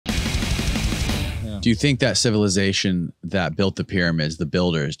Do you think that civilization that built the pyramids, the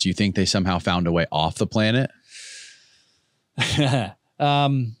builders, do you think they somehow found a way off the planet?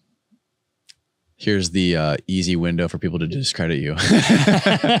 Here's the easy window for people to discredit you.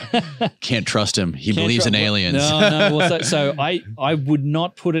 Can't trust him. He believes in aliens. No. Well, so I would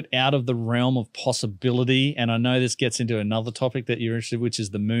not put it out of the realm of possibility. And I know this gets into another topic that you're interested in, which is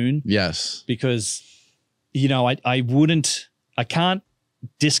the moon. Yes. Because, you know, I can't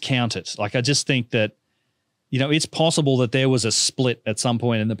discount it. Like, I just think that, you know, it's possible that there was a split at some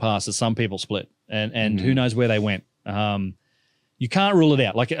point in the past, that some people split, and who knows where they went. You can't rule it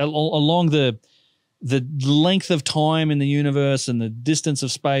out. Like, along the length of time in the universe and the distance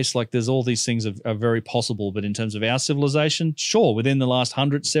of space, like, there's all these things are very possible. But in terms of our civilization, sure, within the last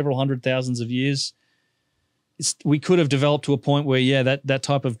several hundred thousands of years, we could have developed to a point where, yeah, that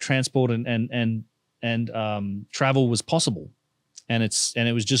type of transport and travel was possible, and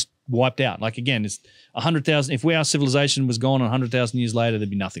it was just wiped out. Like, again, it's 100,000. If our civilization was gone 100,000 years later, there'd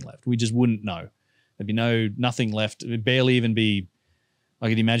be nothing left. We just wouldn't know. There'd be nothing left. It'd barely even be. I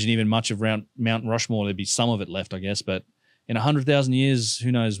could imagine even much of Mount Rushmore, there'd be some of it left, I guess. But in 100,000 years,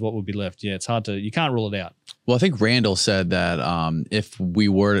 who knows what would be left? Yeah, it's hard to. You can't rule it out. Well, I think Randall said that if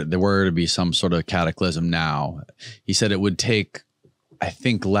there were to be some sort of cataclysm now, he said it would take, I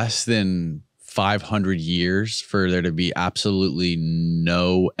think, less than 500 years for there to be absolutely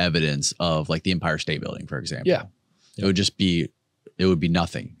no evidence of, like, the Empire State Building, for example. Yeah. It would just be,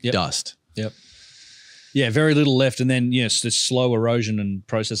 nothing, dust. Yep. Yeah, very little left, and then yes, the slow erosion and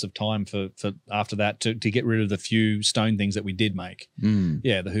process of time for after that to get rid of the few stone things that we did make.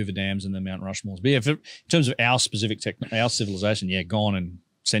 Yeah, the Hoover Dams and the Mount Rushmores. But yeah, in terms of our specific our civilization, yeah, gone in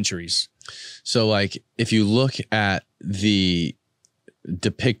centuries. So, like, if you look at the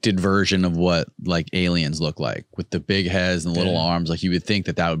depicted version of what, like, aliens look like with the big heads and the little arms, like, you would think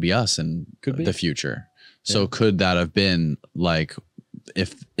that would be us in the future. So could that have been, like,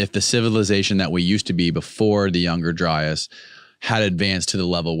 if the civilization that we used to be before the Younger Dryas had advanced to the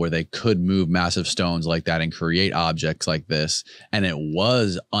level where they could move massive stones like that and create objects like this, and it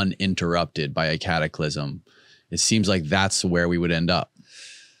was uninterrupted by a cataclysm, it seems like that's where we would end up.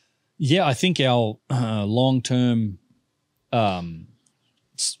 Yeah, I think our long-term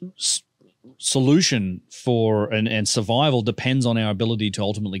solution for and survival depends on our ability to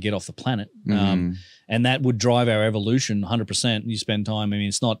ultimately get off the planet. And that would drive our evolution 100%. You spend time. I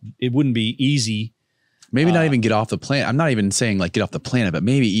mean, it wouldn't be easy. Maybe not even get off the planet. I'm not even saying, like, get off the planet, but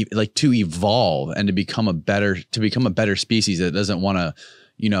maybe like to evolve and to become a better species that doesn't want to,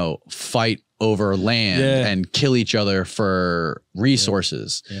 you know, fight over land and kill each other for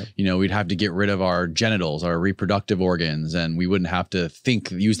resources. You know, we'd have to get rid of our genitals, our reproductive organs, and we wouldn't have to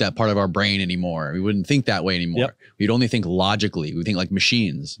use that part of our brain anymore. We wouldn't think that way anymore. We'd only think logically. We think like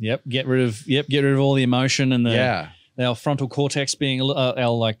machines. Get rid of all the emotion and our frontal cortex being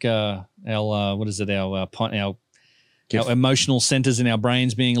our emotional centers in our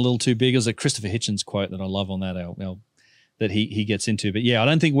brains being a little too big. There's a Christopher Hitchens quote that I love on that. That he gets into. But yeah, I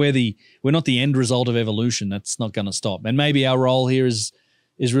don't think we're not the end result of evolution. That's not going to stop. And maybe our role here is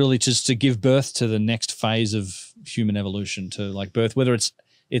really just to give birth to the next phase of human evolution, to, like, birth, whether it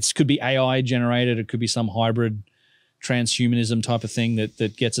could be AI generated, it could be some hybrid transhumanism type of thing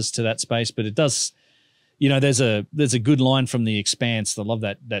that gets us to that space. But it does, you know, there's a good line from The Expanse. I love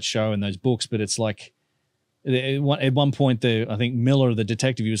that show and those books, but it's like, at one point, I think Miller, the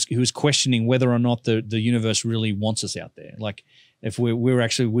detective, he was questioning whether or not the universe really wants us out there. Like, if we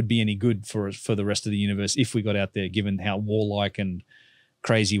actually would be any good for the rest of the universe if we got out there, given how warlike and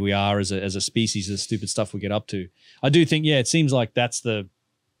crazy we are as a species, the stupid stuff we get up to. I do think, it seems like that's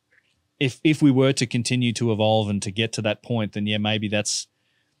if we were to continue to evolve and to get to that point, then maybe that's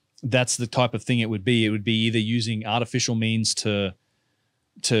the type of thing it would be. It would be either using artificial means to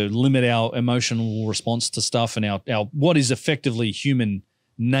limit our emotional response to stuff and our what is effectively human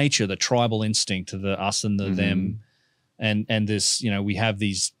nature, the tribal instinct, the us and the them, and this, you know, we have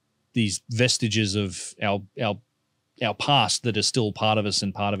these vestiges of our past that are still part of us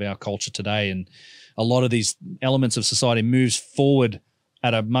and part of our culture today, and a lot of these elements of society moves forward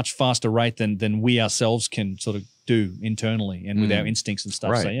at a much faster rate than we ourselves can sort of do internally and with our instincts and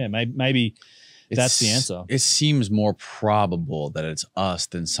stuff. Right. So yeah, maybe that's the answer. It seems more probable that it's us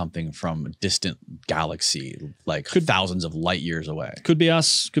than something from a distant galaxy, like thousands of light years away. Could be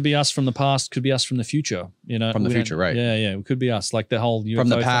us from the past, could be us from the future. You know, from the future, right? Yeah, it could be us. Like the whole UFO from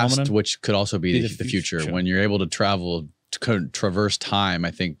the past, phenomenon, which could also be the future. When you're able to travel, to traverse time,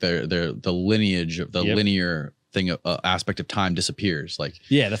 I think the lineage of the linear aspect of time disappears. Like,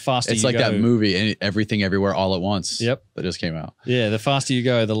 yeah, the faster it's you like go, that movie, and Everything Everywhere All at Once. Yep. That just came out. Yeah, the faster you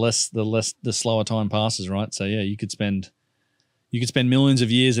go, the slower time passes, right? So yeah, you could spend millions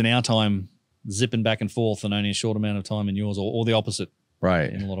of years in our time zipping back and forth and only a short amount of time in yours, or the opposite, right?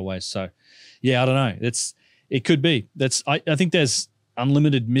 In a lot of ways. So yeah, I don't know. It could be. I think there's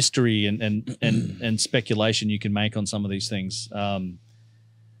unlimited mystery and speculation you can make on some of these things.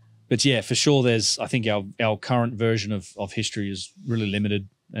 But yeah, for sure, I think our current version of history is really limited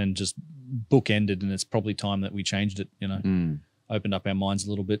and just bookended, and it's probably time that we changed it, opened up our minds a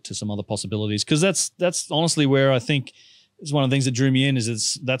little bit to some other possibilities. Because that's honestly where I think is one of the things that drew me in,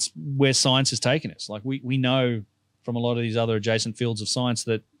 is that's where science has taken us. Like we know from a lot of these other adjacent fields of science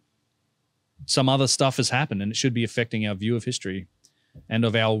that some other stuff has happened, and it should be affecting our view of history and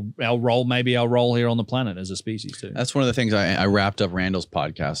of our role, maybe our role here on the planet as a species too. That's one of the things I wrapped up Randall's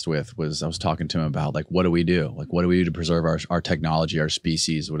podcast with, was I was talking to him about, like, what do we do? Like, what do we do to preserve our technology, our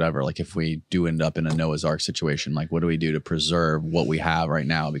species, whatever? Like, if we do end up in a Noah's Ark situation, like, what do we do to preserve what we have right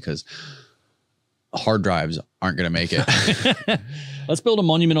now? Because hard drives aren't going to make it. Let's build a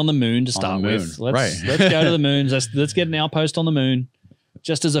monument on the moon to start with. Let's go to the moon. Let's get an outpost on the moon,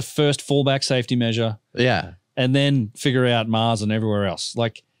 just as a first fallback safety measure. Yeah. And then figure out Mars and everywhere else.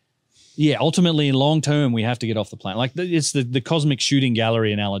 Like, yeah, ultimately, in long term, we have to get off the planet. Like, it's the cosmic shooting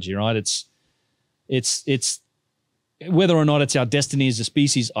gallery analogy, right? It's whether or not it's our destiny as a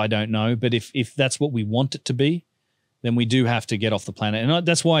species, I don't know. But if that's what we want it to be, then we do have to get off the planet. And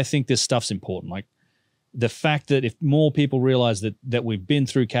that's why I think this stuff's important. Like, the fact that if more people realize that we've been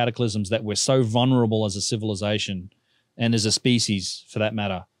through cataclysms, that we're so vulnerable as a civilization and as a species, for that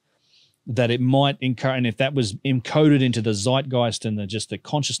matter, that it might encourage, and if that was encoded into the zeitgeist and the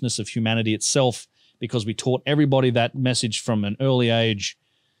consciousness of humanity itself, because we taught everybody that message from an early age,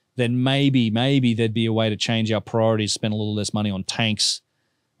 then maybe there'd be a way to change our priorities, spend a little less money on tanks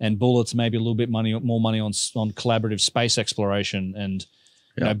and bullets, maybe a little bit more money on collaborative space exploration, and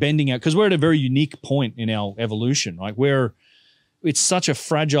bending out, because we're at a very unique point in our evolution. Like, it's such a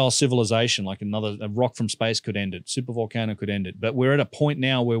fragile civilization. Like, a rock from space could end it. Supervolcano could end it. But we're at a point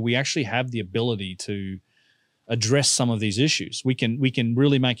now where we actually have the ability to address some of these issues. We can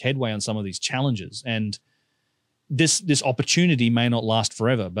really make headway on some of these challenges. And this opportunity may not last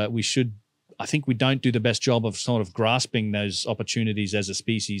forever, but I think we don't do the best job of sort of grasping those opportunities as a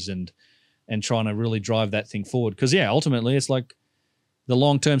species and trying to really drive that thing forward. Because ultimately it's like, the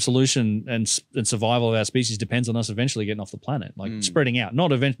long-term solution and survival of our species depends on us eventually getting off the planet, like spreading out,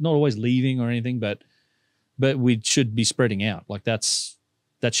 not always leaving or anything, but we should be spreading out. Like, that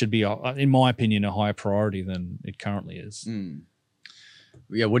should be, in my opinion, a higher priority than it currently is.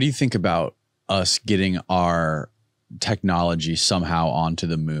 Yeah. What do you think about us getting our technology somehow onto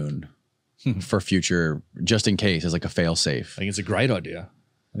the moon for future, just in case, as like a fail safe? I think it's a great idea.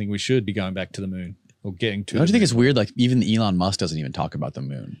 I think we should be going back to the moon. Or getting to. Don't you think it's weird? Like, even Elon Musk doesn't even talk about the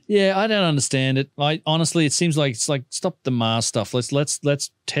moon. Yeah, I don't understand it. Honestly, it seems like it's like, stop the Mars stuff. Let's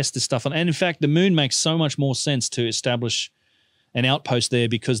test this stuff. And in fact, the moon makes so much more sense to establish an outpost there,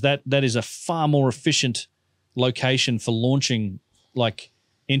 because that is a far more efficient location for launching like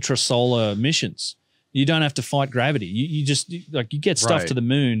intrasolar missions. You don't have to fight gravity. You just like, you get stuff to the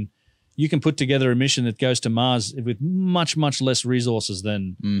moon. You can put together a mission that goes to Mars with much, much less resources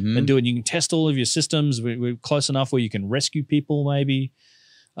than do it. You can test all of your systems. We're close enough where you can rescue people, maybe.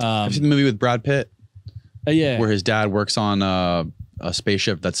 I've seen the movie with Brad Pitt. Yeah. Where his dad works on a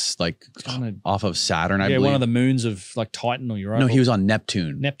spaceship that's like off of Saturn, I believe. One of the moons of like Titan or Europa. No, he was on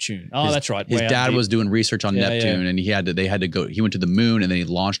Neptune. Oh, that's right. His dad was doing research on Neptune, and they had to go. He went to the moon, and then he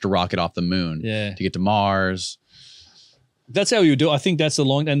launched a rocket off the moon to get to Mars. That's how you would do it. I think that's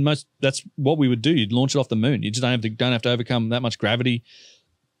that's what we would do. You'd launch it off the moon. You just don't have to overcome that much gravity,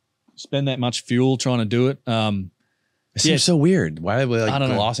 spend that much fuel trying to do it. It seems so weird. Why are we like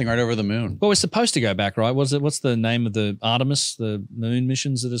glossing right over the moon? Well, we're supposed to go back, right? What's the name of the Artemis, the moon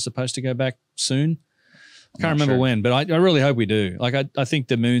missions that are supposed to go back soon? I can't remember when, but I really hope we do. Like, I think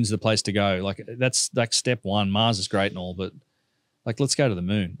the moon's the place to go. Like, that's like step one. Mars is great and all, but like, let's go to the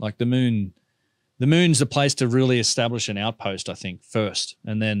moon. Like, the moon's the place to really establish an outpost, I think, first.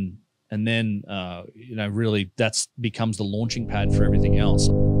 And then really becomes the launching pad for everything else.